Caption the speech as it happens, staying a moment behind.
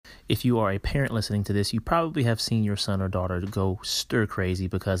if you are a parent listening to this, you probably have seen your son or daughter go stir crazy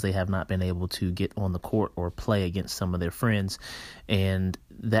because they have not been able to get on the court or play against some of their friends. And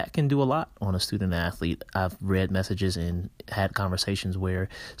that can do a lot on a student athlete. I've read messages and had conversations where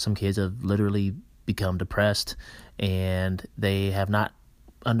some kids have literally become depressed and they have not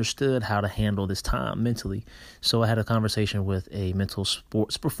understood how to handle this time mentally. So I had a conversation with a mental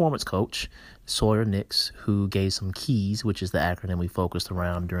sports performance coach, Sawyer Nix, who gave some keys, which is the acronym we focused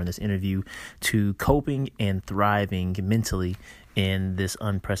around during this interview, to coping and thriving mentally in this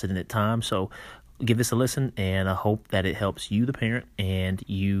unprecedented time. So give this a listen, and I hope that it helps you, the parent, and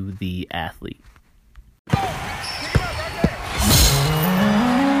you, the athlete.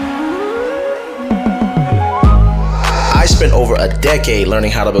 I spent over a decade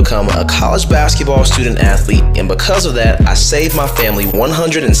learning how to become a college basketball student athlete, and because of that, I saved my family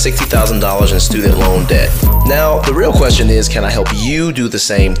 $160,000 in student loan debt. Now, the real question is, can I help you do the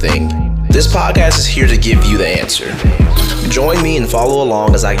same thing? This podcast is here to give you the answer. Join me and follow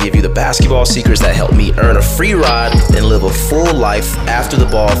along as I give you the basketball secrets that help me earn a free ride and live a full life after the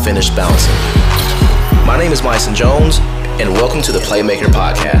ball finished bouncing. My name is Myson Jones, and welcome to the Playmaker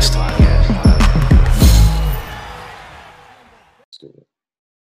Podcast.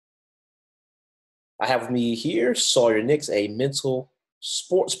 I have with me here Sawyer Nix, a mental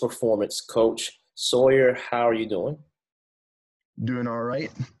sports performance coach. Sawyer, how are you doing? Doing all right.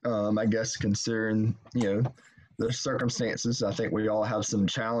 I guess considering, the circumstances, I think we all have some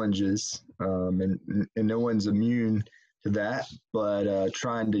challenges, and no one's immune to that, but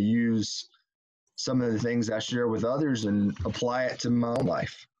trying to use some of the things I share with others and apply it to my own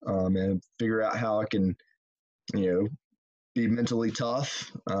life, and figure out how I can, be mentally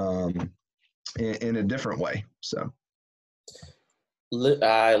tough, in a different way. So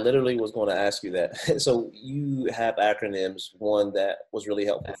I literally was going to ask you that. So you have acronyms. One that was really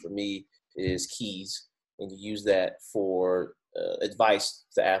helpful for me is KEYS, and you use that for advice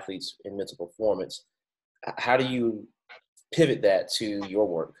to athletes in mental performance. How do you pivot that to your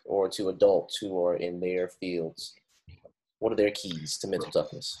work or to adults who are in their fields? What are their keys to mental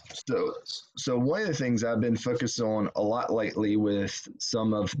toughness? So one of the things I've been focused on a lot lately with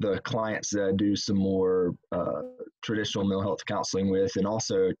some of the clients that I do some more traditional mental health counseling with, and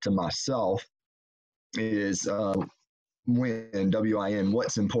also to myself, is WIN,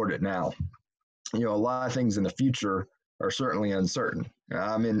 what's important now. A lot of things in the future are certainly uncertain.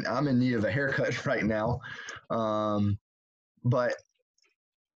 I'm in need of a haircut right now, but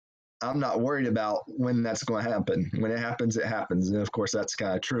I'm not worried about when that's going to happen. When it happens, it happens. And of course, that's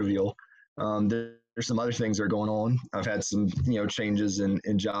kind of trivial. There's some other things that are going on. I've had some, changes in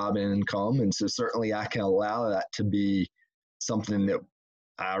job and income. And so certainly I can allow that to be something that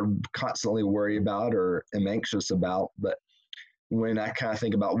I constantly worry about or am anxious about. But when I kind of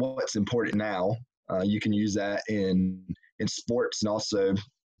think about what's important now, you can use that in sports and also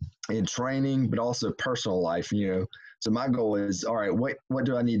in training, but also personal life, So my goal is, all right, what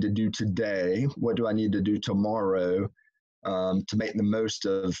do I need to do today? What do I need to do tomorrow to make the most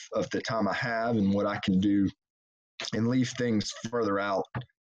of the time I have and what I can do, and leave things further out.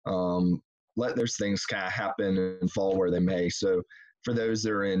 Let those things kind of happen and fall where they may. So for those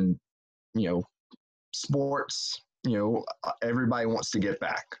that are in, sports, everybody wants to get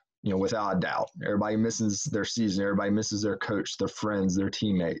back, without a doubt. Everybody misses their season. Everybody misses their coach, their friends, their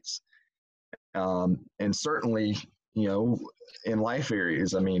teammates. And certainly, in life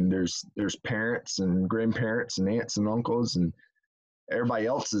areas, there's parents and grandparents and aunts and uncles, and everybody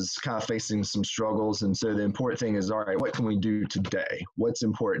else is kind of facing some struggles. And so the important thing is, all right, what can we do today? What's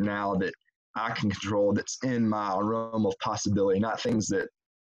important now that I can control, that's in my realm of possibility, not things that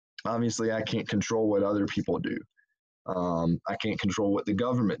obviously I can't control what other people do. I can't control what the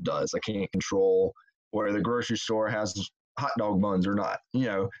government does. I can't control where the grocery store has hot dog buns or not.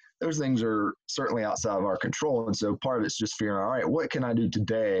 Those things are certainly outside of our control. And so part of it's just figuring out, all right, what can I do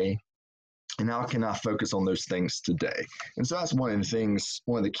today? And how can I focus on those things today? And so that's one of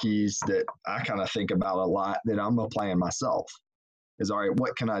the keys that I kind of think about a lot that I'm applying myself is, all right,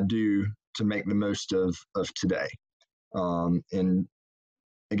 what can I do to make the most of today? And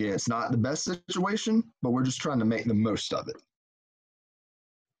again, it's not the best situation, but we're just trying to make the most of it.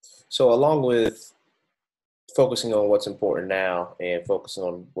 So along with focusing on what's important now and focusing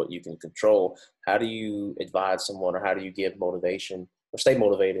on what you can control, how do you advise someone, or how do you give motivation or stay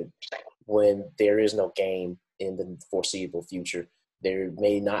motivated when there is no game in the foreseeable future? There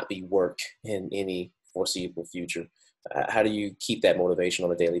may not be work in any foreseeable future. How do you keep that motivation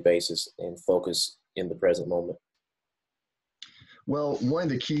on a daily basis and focus in the present moment? Well, one of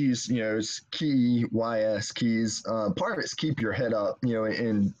the keys, is keys. Part of it's keep your head up,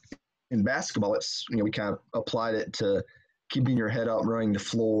 and in basketball, it's, we kind of applied it to keeping your head up, running the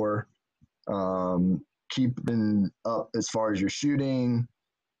floor, keeping up as far as your shooting,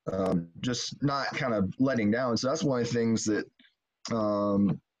 just not kind of letting down. So that's one of the things that,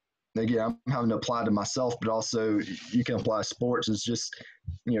 again, I'm having to apply to myself, but also you can apply to sports. Is just,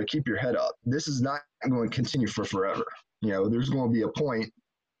 keep your head up. This is not going to continue for forever. There's going to be a point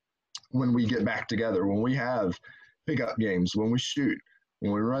when we get back together, when we have pickup games, when we shoot,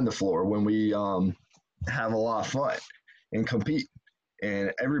 when we run the floor, when we have a lot of fun and compete.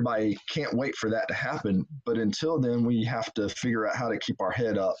 And everybody can't wait for that to happen. But until then, we have to figure out how to keep our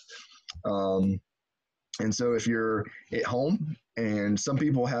head up. And so if you're at home, and some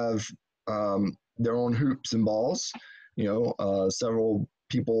people have their own hoops and balls, several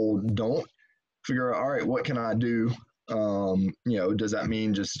people don't, figure out, all right, what can I do? Does that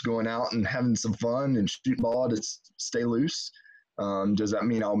mean just going out and having some fun and shooting ball to stay loose? Does that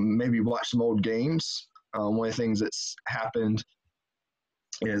mean I'll maybe watch some old games? One of the things that's happened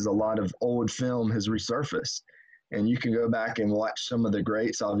is a lot of old film has resurfaced, and you can go back and watch some of the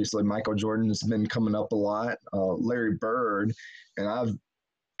greats. Obviously, Michael Jordan has been coming up a lot, Larry Bird, and I've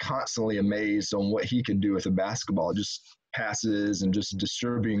constantly amazed on what he could do with a basketball, just passes and just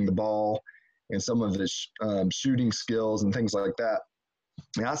distributing the ball and some of his shooting skills and things like that.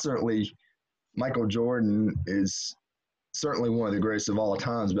 And Michael Jordan is certainly one of the greatest of all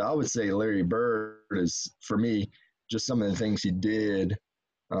times, but I would say Larry Bird is, for me, just some of the things he did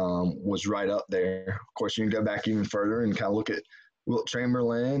was right up there. Of course, you can go back even further and kind of look at Wilt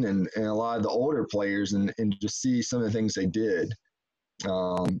Chamberlain and a lot of the older players and just see some of the things they did.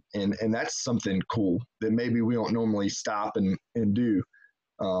 And that's something cool that maybe we don't normally stop and do,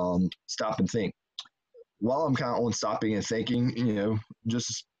 stop and think. While I'm kind of on stopping and thinking,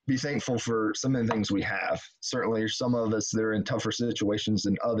 just be thankful for some of the things we have. Certainly, some of us, they're in tougher situations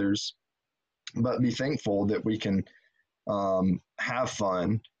than others, but be thankful that we can have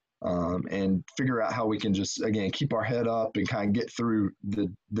fun and figure out how we can just, again, keep our head up and kind of get through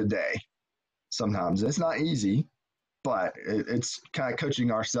the day. Sometimes it's not easy, but it's kind of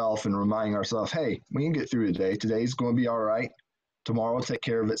coaching ourselves and reminding ourselves, hey, we can get through the day. Today's going to be all right. Tomorrow will take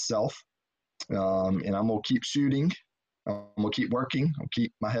care of itself. And I'm going to keep shooting. I'm going to keep working. I'll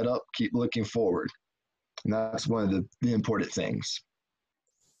keep my head up, keep looking forward. And that's one of the important things.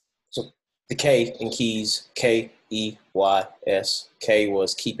 So the K in Keys, Keys, K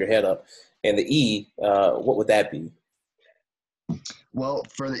was keep your head up. And the E, what would that be? Well,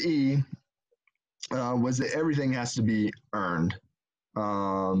 for the E, was that everything has to be earned.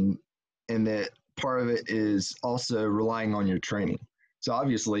 And that part of it is also relying on your training. So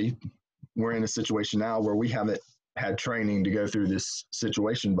obviously, we're in a situation now where we haven't had training to go through this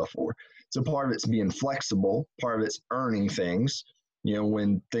situation before. So part of it's being flexible, part of it's earning things.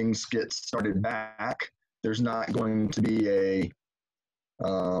 When things get started back, there's not going to be a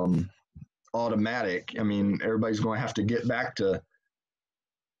automatic. I mean, everybody's going to have to get back to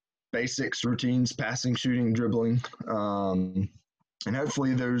basics, routines, passing, shooting, dribbling. And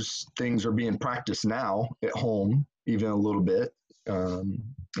hopefully those things are being practiced now at home, even a little bit,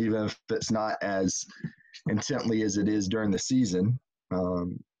 even if it's not as intently as it is during the season.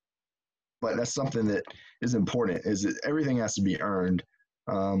 But that's something that is important, is that everything has to be earned.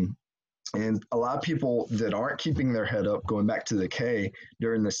 And a lot of people that aren't keeping their head up, going back to the K,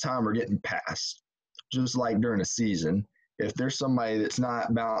 during this time are getting passed, just like during a season. If there's somebody that's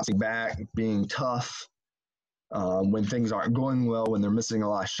not bouncing back, being tough, when things aren't going well, when they're missing a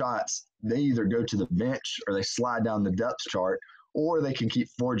lot of shots, they either go to the bench or they slide down the depth chart, or they can keep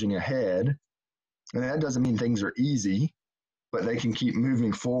forging ahead. And that doesn't mean things are easy, but they can keep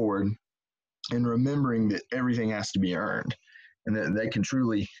moving forward and remembering that everything has to be earned and that they can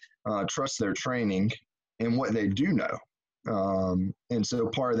truly trust their training and what they do know. And so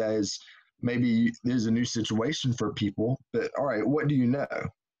part of that is maybe there's a new situation for people, but all right, what do you know?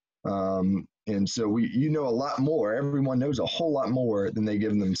 And so you know a lot more. Everyone knows a whole lot more than they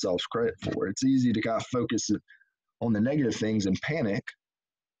give themselves credit for. It's easy to kind of focus on the negative things and panic.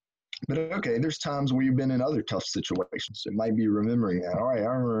 But okay, there's times where you've been in other tough situations. It might be remembering that. All right, I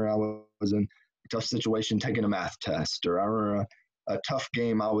remember I was in a tough situation taking a math test, or I remember a tough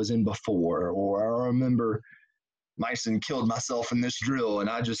game I was in before, or I remember Mason killed myself in this drill and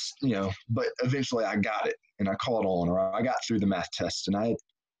I just, but eventually I got it and I caught on, or I got through the math test and I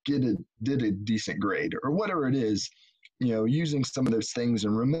did a decent grade, or whatever it is, using some of those things.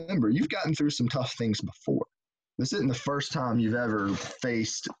 And remember, you've gotten through some tough things before. This isn't the first time you've ever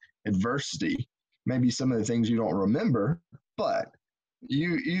faced adversity. Maybe some of the things you don't remember, but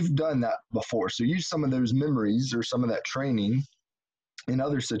you've done that before. So use some of those memories or some of that training in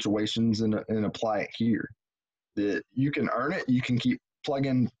other situations and apply it here. That you can earn it, you can keep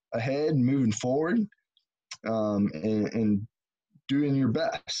plugging ahead, moving forward, and doing your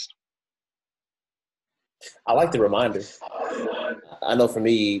best. I like the reminder. I know for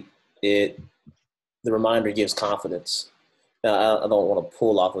me, the reminder gives confidence. Now, I don't want to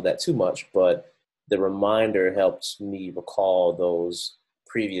pull off of that too much, but the reminder helps me recall those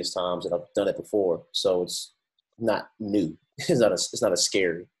previous times that I've done it before. So it's not new. It's not as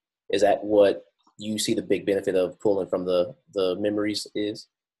scary. Is that what you see the big benefit of pulling from the memories is?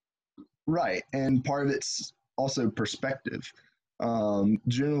 Right. And part of it's also perspective.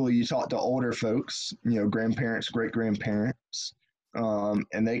 Generally, you talk to older folks, grandparents, great grandparents,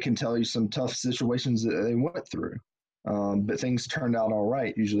 and they can tell you some tough situations that they went through. But things turned out all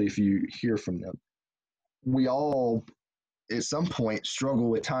right, usually, if you hear from them. We all, at some point, struggle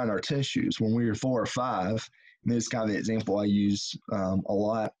with tying our tennis shoes. When we were 4 or 5, and this is kind of the example I use a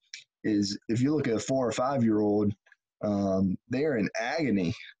lot, is if you look at a 4 or 5-year-old, they're in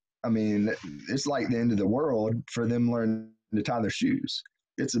agony. I mean, it's like the end of the world for them learning to tie their shoes.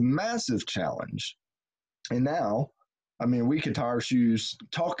 It's a massive challenge. And now, I mean, we could tie our shoes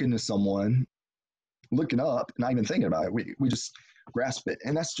talking to someone, looking up, not even thinking about it. We just grasp it.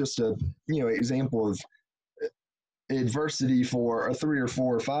 And that's just a, example of adversity for a 3 or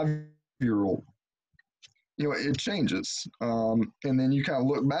 4 or 5-year-old. It changes. And then you kind of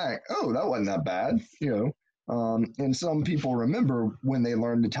look back, oh, that wasn't that bad, and some people remember when they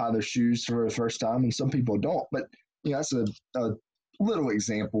learned to tie their shoes for the first time, and some people don't. But that's a little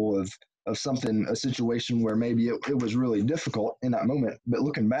example of a situation where maybe it was really difficult in that moment. But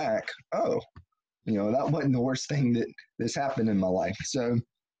looking back, oh, that wasn't the worst thing that's happened in my life. So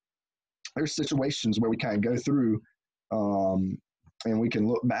there's situations where we kind of go through, and we can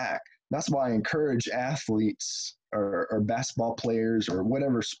look back. That's why I encourage athletes or basketball players or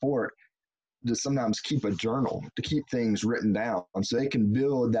whatever sport to sometimes keep a journal, to keep things written down so they can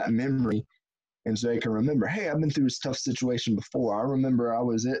build that memory, and so they can remember, hey, I've been through this tough situation before. I remember I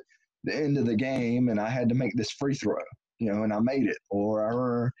was at the end of the game and I had to make this free throw, and I made it. Or I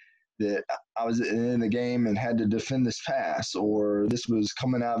remember that I was at the end of the game and had to defend this pass, or this was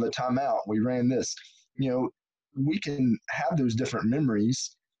coming out of a timeout. We ran this. We can have those different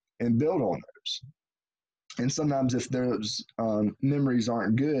memories and build on those. And sometimes if those memories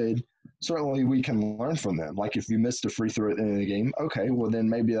aren't good, certainly we can learn from them. Like if you missed a free throw at the end of the game, okay, well then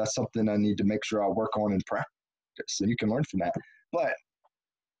maybe that's something I need to make sure I work on in practice. And you can learn from that. But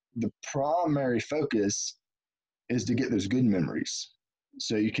the primary focus is to get those good memories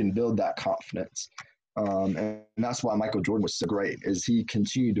so you can build that confidence. And that's why Michael Jordan was so great, is he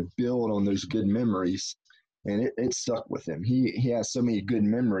continued to build on those good memories, and it stuck with him. He has so many good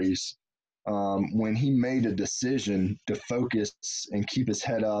memories. When he made a decision to focus and keep his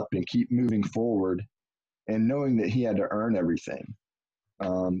head up and keep moving forward, and knowing that he had to earn everything,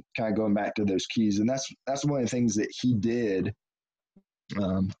 kind of going back to those keys. And that's one of the things that he did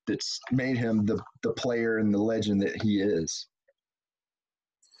that's made him the player and the legend that he is.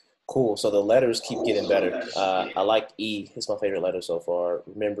 Cool. So the letters keep getting better. I like E. It's my favorite letter so far.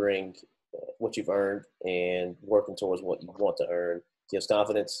 Remembering what you've earned and working towards what you want to earn gives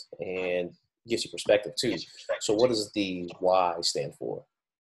confidence and gives you perspective too. So what does the Y stand for?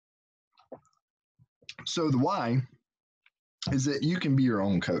 So the Y is that you can be your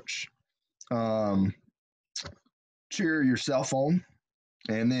own coach. Cheer yourself on,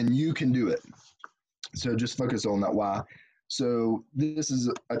 and then you can do it. So just focus on that Y. So this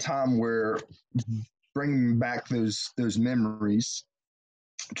is a time where bringing back those memories,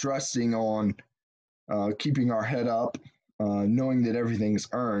 trusting on keeping our head up, knowing that everything's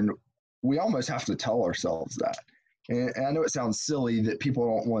earned. We almost have to tell ourselves that. And I know it sounds silly that people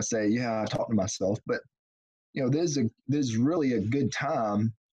don't want to say, yeah, I talk to myself, but there's really a good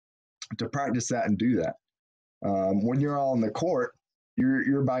time to practice that and do that. When you're on the court,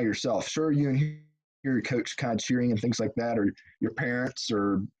 you're by yourself. Sure, you and your coach kind of cheering and things like that, or your parents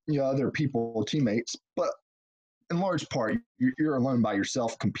or other people, teammates, but in large part, you're alone by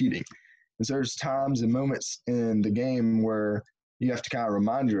yourself competing. And so there's times and moments in the game where you have to kind of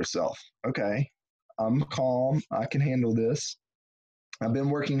remind yourself, okay, I'm calm. I can handle this. I've been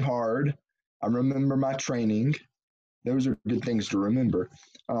working hard. I remember my training. Those are good things to remember.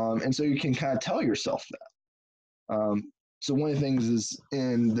 And so you can kind of tell yourself that. So one of the things is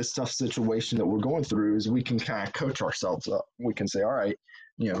in this tough situation that we're going through is we can kind of coach ourselves up. We can say, all right,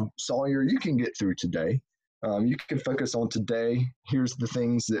 Sawyer, you can get through today. You can focus on today. Here's the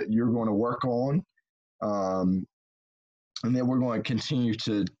things that you're going to work on. And then we're going to continue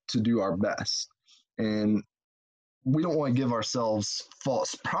to do our best. And we don't want to give ourselves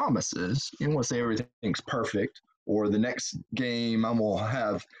false promises. You don't want to say everything's perfect, or the next game I'm going to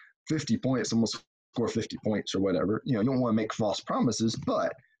have 50 points, I'm going to score 50 points or whatever. You don't want to make false promises,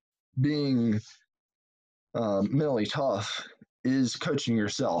 but being mentally tough is coaching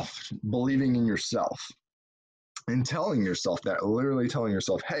yourself, believing in yourself, and telling yourself that, literally telling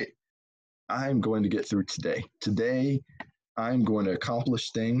yourself, hey, I'm going to get through today. Today, I'm going to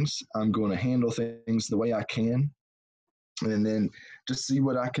accomplish things. I'm going to handle things the way I can, and then just see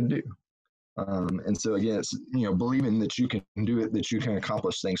what I can do. And so again, it's believing that you can do it, that you can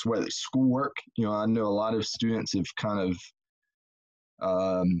accomplish things. Whether it's schoolwork, I know a lot of students have kind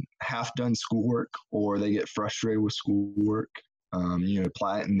of half done schoolwork, or they get frustrated with schoolwork.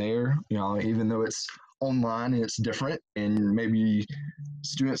 Apply it in there. Even though it's online and it's different, and maybe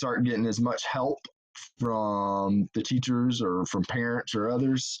students aren't getting as much help from the teachers or from parents or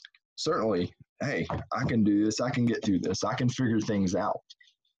others. Certainly, hey, I can do this. I can get through this. I can figure things out.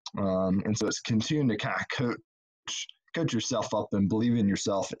 And so it's continuing to kind of coach yourself up and believe in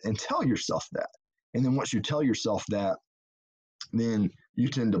yourself and tell yourself that. And then once you tell yourself that, then you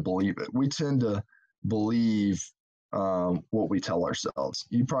tend to believe it. We tend to believe what we tell ourselves.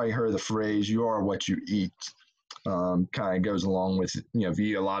 You probably heard the phrase, you are what you eat. Kind of goes along with, if you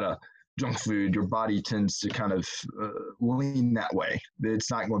eat a lot of junk food, your body tends to kind of lean that way. It's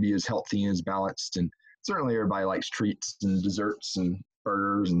not going to be as healthy and as balanced. And certainly everybody likes treats and desserts and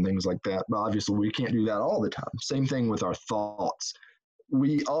burgers and things like that. But obviously we can't do that all the time. Same thing with our thoughts.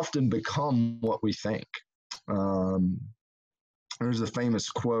 We often become what we think. There's a famous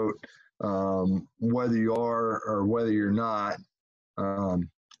quote, whether you are or whether you're not, let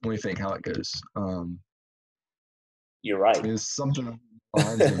me think how it goes. You're right. It's something along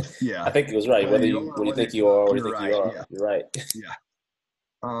the lines of, yeah. I think it was right. Whether you think you are or you think you are. Yeah. You're right. Yeah.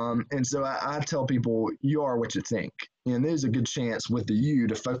 And so I tell people, you are what you think. And there's a good chance with the you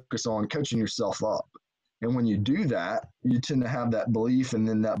to focus on coaching yourself up. And when you do that, you tend to have that belief, and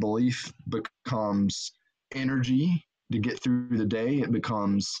then that belief becomes energy to get through the day. It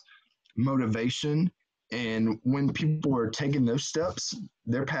becomes motivation. And when people are taking those steps,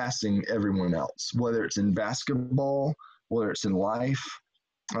 they're passing everyone else, whether it's in basketball, whether it's in life.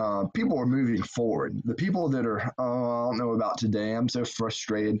 People are moving forward. The people that are, I don't know about today, I'm so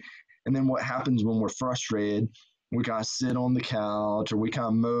frustrated. And then what happens when we're frustrated, we kind of sit on the couch, or we kind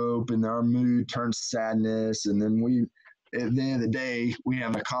of mope, and our mood turns to sadness. And then at the end of the day, we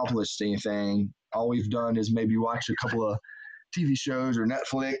haven't accomplished anything. All we've done is maybe watch a couple of TV shows or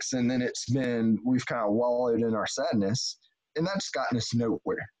Netflix, and then we've kind of wallowed in our sadness, and that's gotten us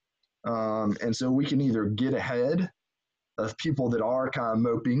nowhere. And so we can either get ahead of people that are kind of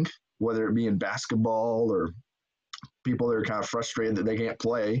moping, whether it be in basketball or people that are kind of frustrated that they can't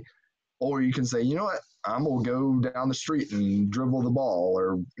play, or you can say, you know what, I'm going to go down the street and dribble the ball,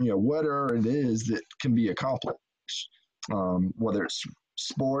 or, whatever it is that can be accomplished, whether it's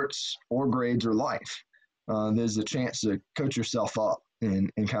sports or grades or life. There's a chance to coach yourself up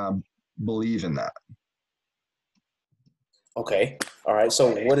and kind of believe in that. Okay. All right.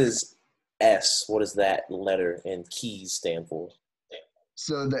 So what is S? What does that letter in keys stand for?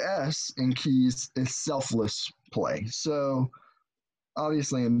 So the S in keys is selfless play. So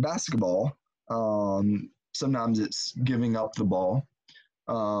obviously in basketball, sometimes it's giving up the ball.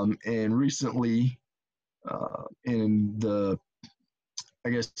 And recently I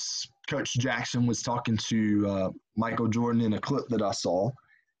guess Coach Jackson was talking to Michael Jordan in a clip that I saw.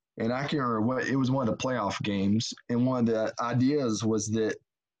 And I can't remember it was one of the playoff games. And one of the ideas was that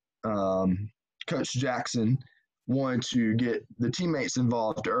Coach Jackson wanted to get the teammates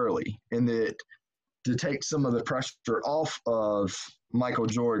involved early, and that to take some of the pressure off of Michael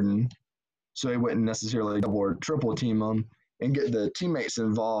Jordan so he wouldn't necessarily double or triple team him, and get the teammates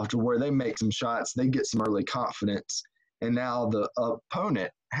involved where they make some shots, they get some early confidence. And now the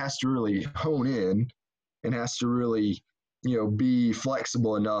opponent has to really hone in and has to really, be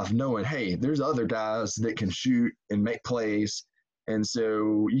flexible enough, knowing, hey, there's other guys that can shoot and make plays. And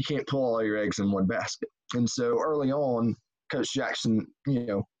so you can't put all your eggs in one basket. And so early on, Coach Jackson,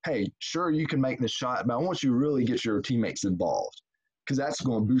 hey, sure, you can make the shot, but I want you to really get your teammates involved, because that's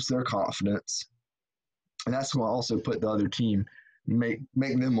going to boost their confidence. And that's going to also put the other team, make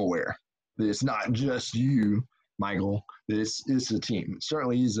them aware that it's not just you, Michael, that it's a team. It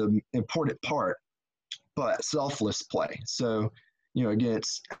certainly is an important part, but selfless play. So, again,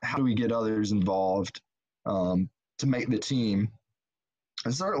 it's how do we get others involved to make the team?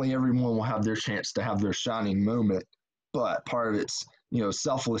 And certainly everyone will have their chance to have their shining moment, but part of it's,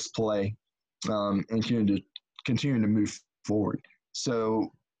 selfless play and continue to move forward.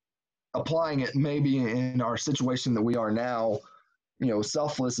 So applying it maybe in our situation that we are now,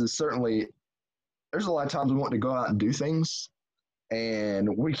 selfless is certainly, there's a lot of times we want to go out and do things and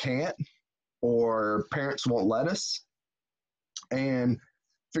we can't, or parents won't let us. And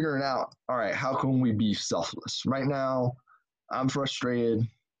figuring out, all right, how can we be selfless? Right now, I'm frustrated.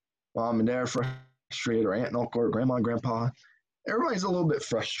 Mom and dad are frustrated, or aunt and uncle, or grandma and grandpa. Everybody's a little bit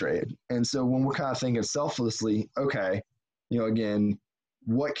frustrated. And so when we're kind of thinking selflessly, okay, again,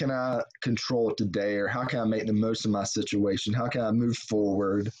 what can I control today, or how can I make the most of my situation? How can I move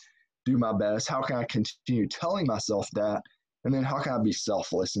forward, do my best? How can I continue telling myself that? And then how can I be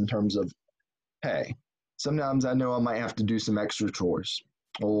selfless in terms of, hey, sometimes I know I might have to do some extra chores,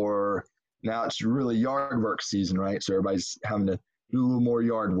 or now it's really yard work season, right? So everybody's having to do a little more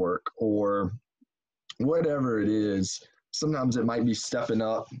yard work, or whatever it is. Sometimes it might be stepping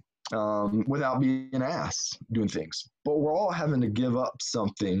up without being asked, doing things. But we're all having to give up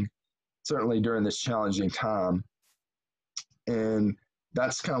something, certainly during this challenging time. And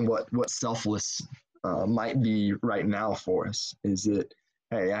that's kind of what selfless might be right now for us, is that,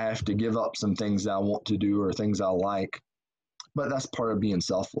 hey, I have to give up some things that I want to do or things I like, but that's part of being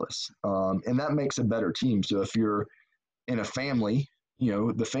selfless. And that makes a better team. So if you're in a family,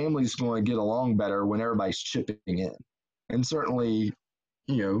 the family's going to get along better when everybody's chipping in. And certainly,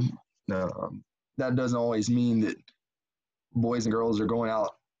 that doesn't always mean that boys and girls are going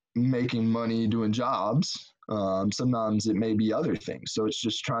out making money doing jobs. Sometimes it may be other things. So it's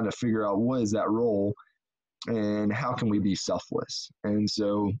just trying to figure out what is that role and how can we be selfless. And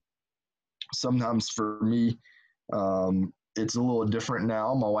so sometimes for me, it's a little different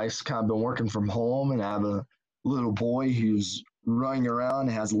now. My wife's kind of been working from home, and I have a little boy who's running around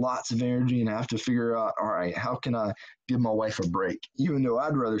and has lots of energy, and I have to figure out, all right, how can I give my wife a break? Even though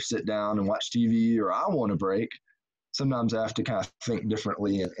I'd rather sit down and watch TV, or I want a break, sometimes I have to kind of think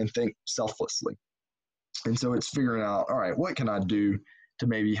differently and think selflessly. And so it's figuring out, all right, what can I do to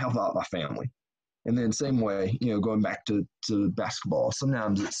maybe help out my family? And then same way, going back to basketball,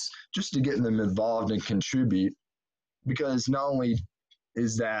 sometimes it's just to get them involved and contribute, because not only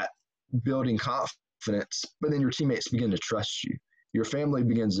is that building confidence, but then your teammates begin to trust you. Your family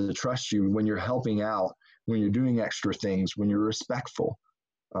begins to trust you when you're helping out, when you're doing extra things, when you're respectful.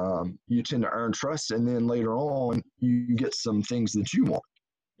 You tend to earn trust, and then later on, you get some things that you want.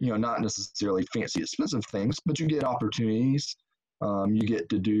 Not necessarily fancy, expensive things, but you get opportunities. You get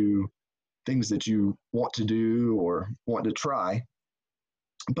to do things that you want to do or want to try.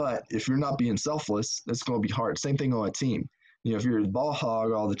 But if you're not being selfless, it's going to be hard. Same thing on a team. If you're the ball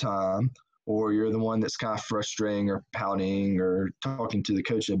hog all the time, or you're the one that's kind of frustrating or pouting or talking to the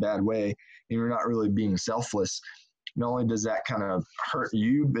coach in a bad way, and you're not really being selfless, not only does that kind of hurt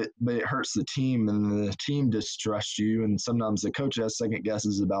you, but it hurts the team, and the team distrusts you. And sometimes the coach has second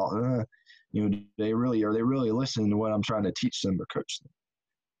guesses about, are they really listening to what I'm trying to teach them or coach them?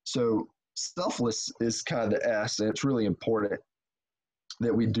 So selfless is kind of the S, and it's really important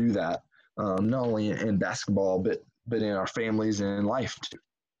that we do that, not only in basketball, but in our families and in life too.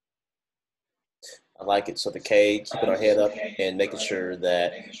 I like it. So the K, keeping our head up and making sure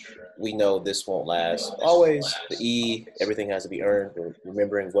that we know this won't last always. The E, everything has to be earned, or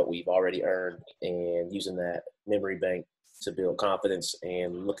remembering what we've already earned and using that memory bank to build confidence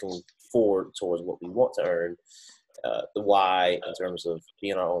and looking forward towards what we want to earn. The Y, in terms of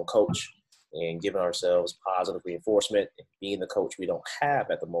being our own coach and giving ourselves positive reinforcement and being the coach we don't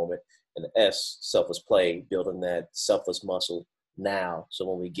have at the moment. And the S, selfless play, building that selfless muscle now. So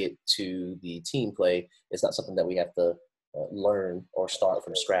when we get to the team play, it's not something that we have to learn or start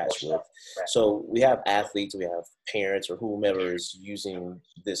from scratch with. So we have athletes, we have parents, or whomever is using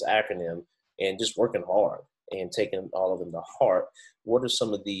this acronym and just working hard and taking all of them to heart. What's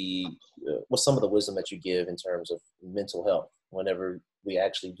some of the wisdom that you give in terms of mental health whenever we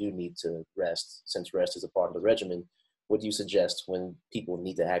actually do need to rest, since rest is a part of the regimen? What do you suggest when people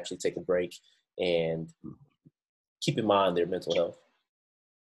need to actually take a break and keep in mind their mental health?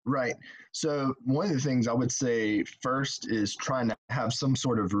 Right. So one of the things I would say first is trying to have some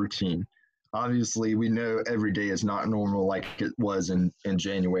sort of routine. Obviously, we know every day is not normal like it was in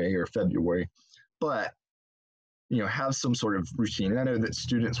January or February, but have some sort of routine. And I know that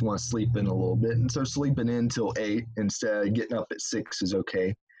students want to sleep in a little bit, and so sleeping in till 8 instead of getting up at 6 is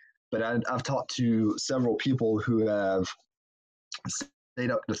okay. But I've talked to several people who have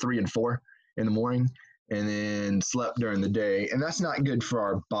stayed up to 3 and 4 in the morning and then slept during the day. And that's not good for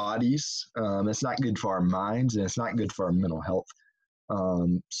our bodies. It's not good for our minds, and it's not good for our mental health.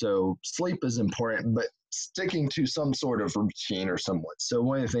 So sleep is important, but sticking to some sort of routine or somewhat. So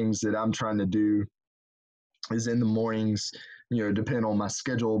one of the things that I'm trying to do is in the mornings, depend on my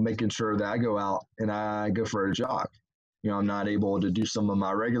schedule, making sure that I go out and I go for a jog. I'm not able to do some of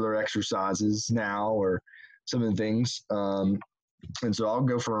my regular exercises now or some of the things. And so I'll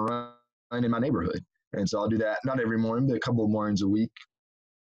go for a run in my neighborhood. And so I'll do that not every morning, but a couple of mornings a week.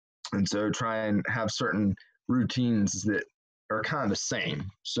 And so try and have certain routines that are kind of the same.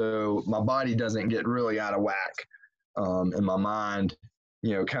 So my body doesn't get really out of whack. And my mind,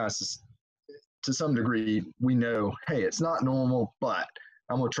 kind of to some degree, we know, hey, it's not normal, but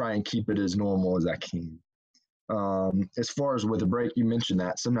I'm going to try and keep it as normal as I can. As far as with a break, you mentioned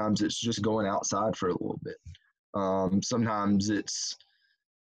that sometimes it's just going outside for a little bit. Sometimes it's,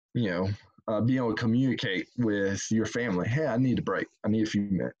 being able to communicate with your family. Hey, I need a break. I need a few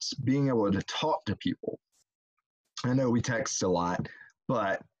minutes. Being able to talk to people. I know we text a lot,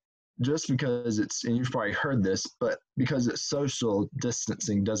 but just because and you've probably heard this, but because it's social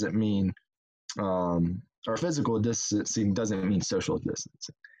distancing doesn't mean, or physical distancing doesn't mean social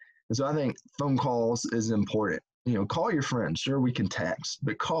distancing. And so I think phone calls is important. Call your friends. Sure, we can text,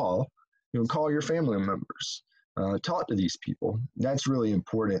 but call your family members. Talk to these people. That's really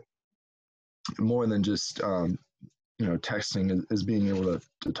important. More than just, texting is being able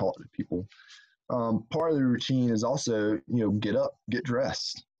to talk to people. Part of the routine is also, get up, get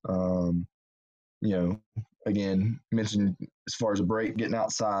dressed. Again, mentioned as far as a break, getting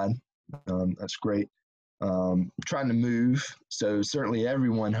outside. That's great. Trying to move. So certainly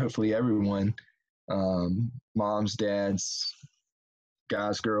hopefully everyone, moms, dads,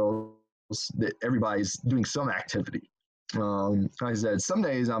 guys, girls, that everybody's doing some activity. Like I said, some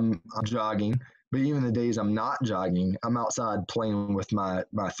days I'm jogging, but even the days I'm not jogging, I'm outside playing with my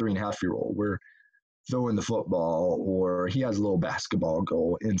 3.5-year-old. We're throwing the football, or he has a little basketball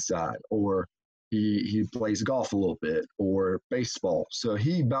goal inside, or he plays golf a little bit, or baseball. So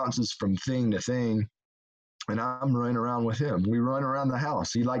he bounces from thing to thing, and I'm running around with him. We run around the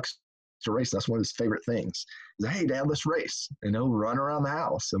house. He likes to race. That's one of his favorite things. He's like, hey, Dad, let's race. And he'll run around the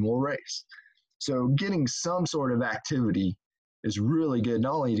house, and we'll race. So getting some sort of activity is really good,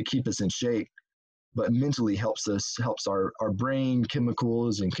 not only to keep us in shape, but mentally helps our brain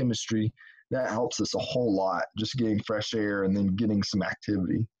chemicals and chemistry. That helps us a whole lot. Just getting fresh air and then getting some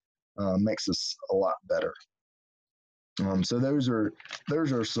activity makes us a lot better. So those are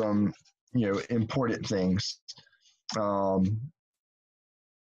some important things.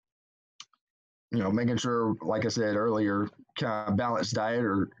 Making sure, like I said earlier, kind of balanced diet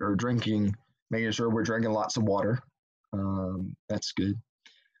or drinking, making sure we're drinking lots of water. That's good.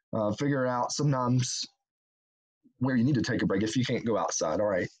 Figuring out sometimes where you need to take a break. If you can't go outside, all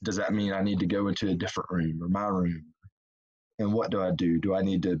right, does that mean I need to go into a different room or my room? And what do I do? Do I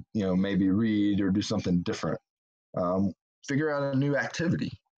need to, maybe read or do something different? Figure out a new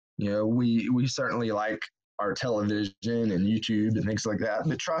activity. We certainly like our television and YouTube and things like that,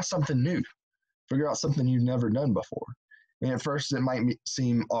 but try something new. Figure out something you've never done before. And at first it might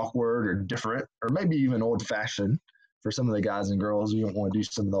seem awkward or different, or maybe even old-fashioned for some of the guys and girls. You don't want to do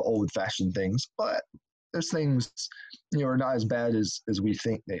some of the old-fashioned things, but those things, are not as bad as we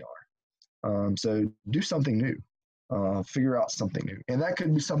think they are. So do something new. Figure out something new. And that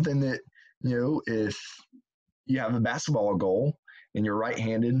could be something that, if you have a basketball goal and you're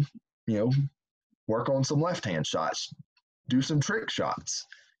right-handed, work on some left-hand shots. Do some trick shots.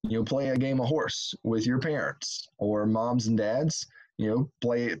 Play a game of horse with your parents or moms and dads.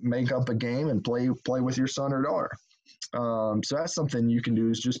 Make up a game and play with your son or daughter. So that's something you can do,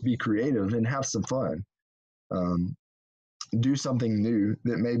 is just be creative and have some fun. Do something new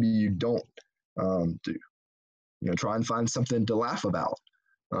that maybe you don't do. Try and find something to laugh about.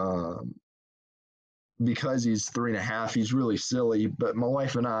 Because he's 3.5, he's really silly, but my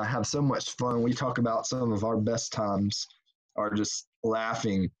wife and I have so much fun. We talk about some of our best times are just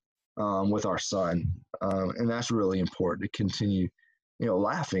laughing with our son. And that's really important, to continue,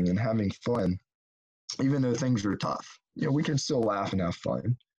 laughing and having fun. Even though things are tough, we can still laugh and have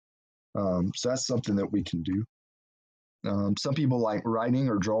fun. So that's something that we can do. Some people like writing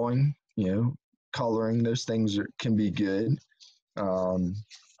or drawing, coloring. Those things can be good.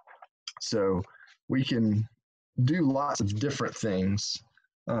 So we can do lots of different things.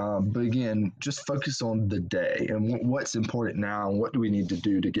 But again, just focus on the day and what's important now and what do we need to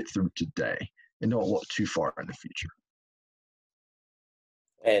do to get through today, and don't look too far in the future.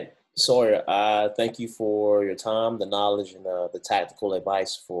 And Sawyer, thank you for your time, the knowledge, and the tactical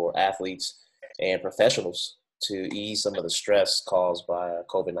advice for athletes and professionals to ease some of the stress caused by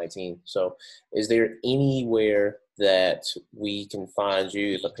COVID-19. So is there anywhere that we can find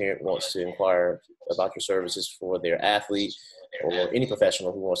you if a parent wants to inquire about your services for their athlete or any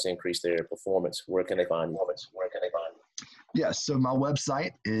professional who wants to increase their performance? Where can they find you? Yes. So my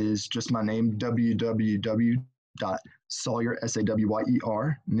website is just my name, www.sawyer,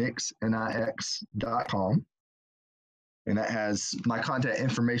 S-A-W-Y-E-R, Nix, Nix.com. And that has my contact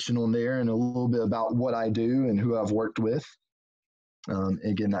information on there and a little bit about what I do and who I've worked with.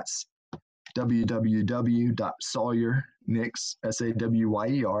 Again, that's www.sawyernix,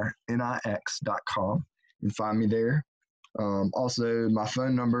 SAWYERNIX.com. You can find me there. Also, my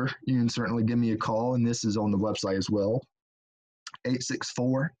phone number, you can certainly give me a call, and this is on the website as well,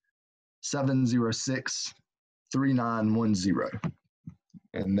 864-706-3910.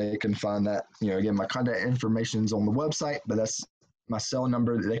 And they can find that, again, my contact information is on the website, but that's my cell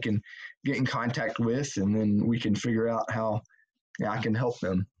number that they can get in contact with, and then we can figure out how I can help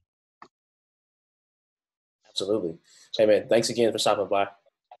them. Absolutely. Hey, man, thanks again for stopping by.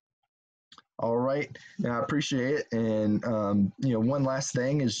 All right. I appreciate it. And, one last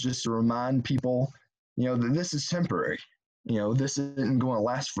thing is just to remind people, that this is temporary. This isn't going to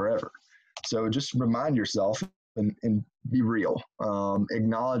last forever. So just remind yourself and be real.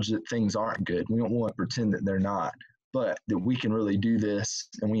 Acknowledge that things aren't good. We don't want to pretend that they're not, but that we can really do this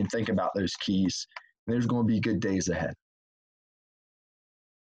and we can think about those keys. There's going to be good days ahead.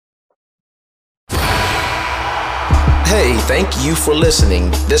 Hey, thank you for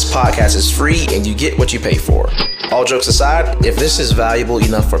listening. This podcast is free and you get what you pay for. All jokes aside, if this is valuable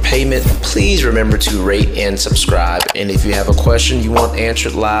enough for payment, please remember to rate and subscribe. And if you have a question you want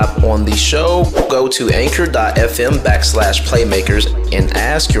answered live on the show, go to anchor.fm/playmakers and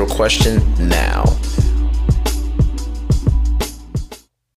ask your question now.